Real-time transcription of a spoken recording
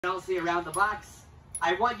else see around the box.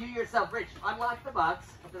 I want you yourself, Rich, unlock the box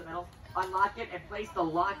up to the middle, unlock it, and place the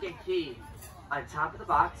lock and key on top of the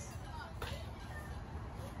box.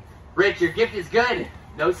 Rich, your gift is good.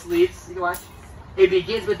 No sleeves. You can watch. It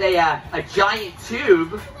begins with a giant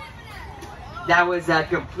tube that was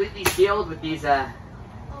completely sealed with these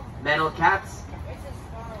metal caps.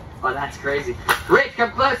 Oh, that's crazy. Rich, come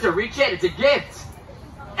closer. Reach in. It's a gift.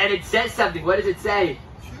 And it says something. What does it say?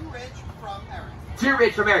 Too rich from Eric. Too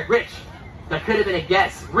rich from Eric. Rich, that could have been a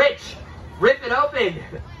guess. Rich, rip it open.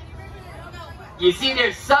 You see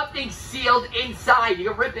there's something sealed inside. You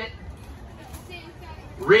can rip it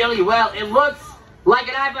really well. It looks like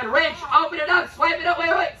an iPhone. Rich, open it up. Swipe it up.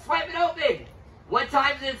 Wait. Swipe it open. What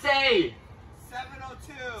time does it say?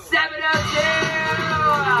 7:02. 7:02.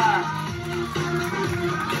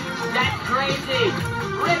 That's crazy.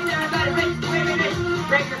 Rich, everybody. Rich.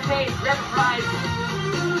 Break your case. Grab a prize.